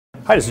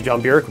Hi, this is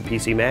John Burek with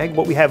PC Mag.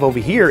 What we have over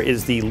here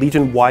is the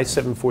Legion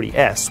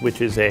Y740s,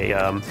 which is a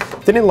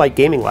thin and light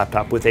gaming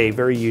laptop with a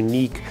very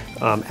unique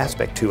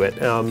aspect to it.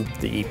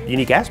 The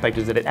unique aspect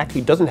is that it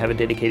actually doesn't have a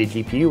dedicated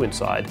GPU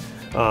inside.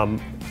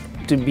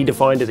 To be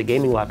defined as a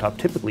gaming laptop,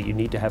 typically you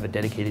need to have a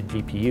dedicated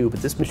GPU, but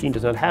this machine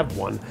does not have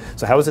one.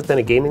 So how is it then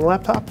a gaming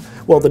laptop?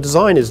 Well, the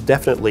design is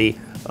definitely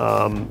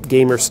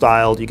gamer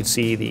styled. You can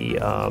see the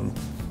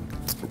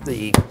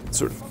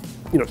sort of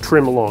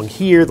trim along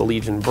here, the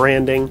Legion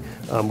branding.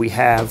 We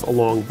have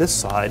along this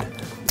side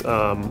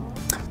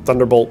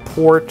Thunderbolt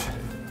port,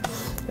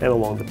 and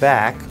along the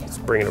back, let's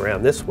bring it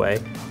around this way,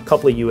 a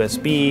couple of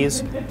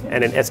USBs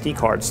and an SD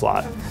card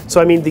slot. So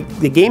I mean,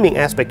 the gaming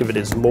aspect of it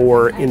is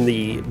more in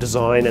the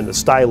design and the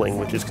styling,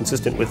 which is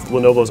consistent with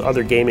Lenovo's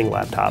other gaming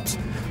laptops.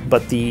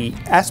 But the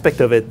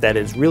aspect of it that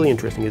is really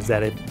interesting is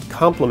that it's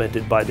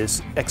complemented by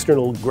this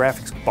external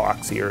graphics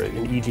box here,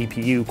 an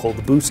eGPU called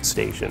the Boost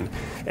Station.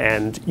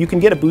 And you can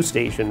get a Boost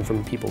Station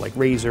from people like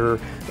Razer,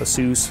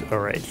 Asus,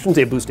 or I shouldn't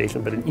say a Boost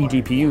Station, but an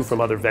eGPU from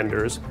other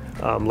vendors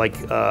like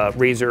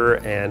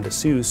Razer and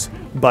Asus.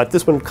 But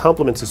this one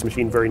complements this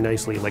machine very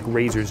nicely, like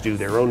Razer's do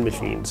their own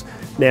machines.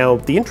 Now,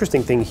 the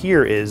interesting thing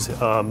here is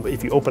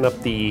if you open up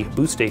the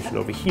Boost Station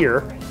over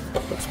here,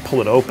 let's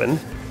pull it open.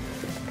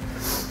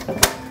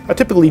 A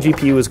typical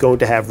eGPU is going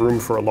to have room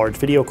for a large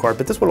video card,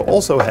 but this one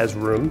also has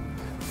room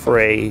for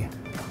a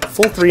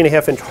full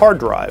 3.5-inch hard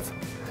drive.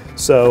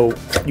 So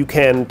you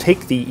can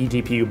take the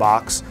eGPU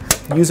box,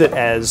 use it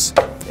as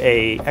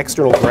an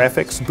external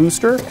graphics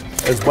booster,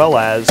 as well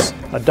as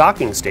a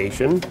docking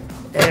station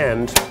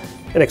and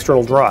an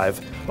external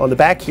drive. On the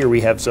back here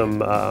we have some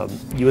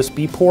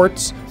USB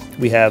ports,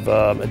 we have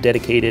a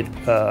dedicated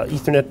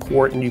Ethernet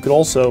port, and you can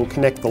also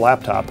connect the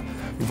laptop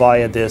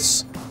via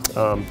this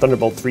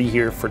Thunderbolt 3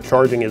 here for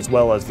charging as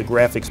well as the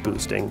graphics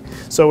boosting.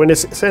 So in a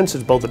sense,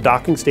 it's both a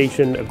docking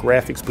station, a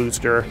graphics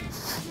booster,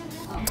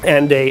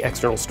 and a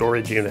external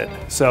storage unit.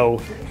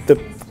 So the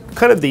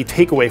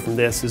takeaway from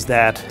this is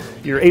that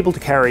you're able to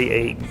carry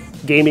a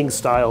gaming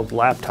styled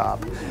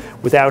laptop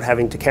without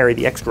having to carry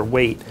the extra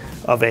weight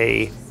of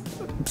a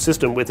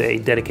system with a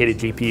dedicated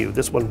GPU.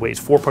 This one weighs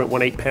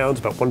 4.18 pounds,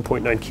 about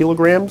 1.9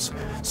 kilograms.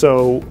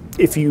 So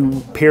if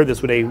you pair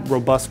this with a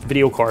robust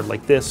video card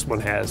like this one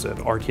has, an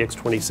RTX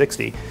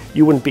 2060,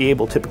 you wouldn't be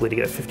able typically to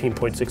get a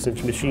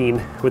 15.6-inch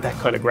machine with that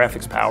kind of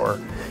graphics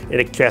power in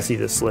a chassis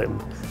this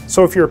slim.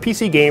 So if you're a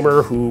PC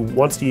gamer who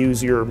wants to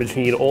use your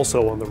machine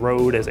also on the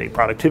road as a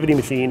productivity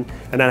machine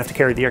and not have to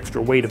carry the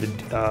extra weight of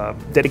a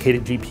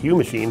dedicated GPU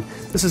machine,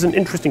 this is an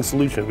interesting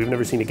solution. We've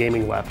never seen a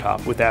gaming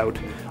laptop without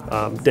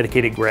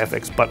dedicated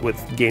graphics, but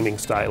with gaming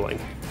styling.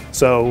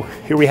 So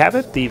here we have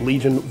it, the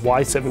Legion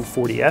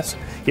Y740s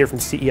here from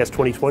CES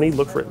 2020.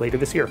 Look for it later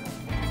this year.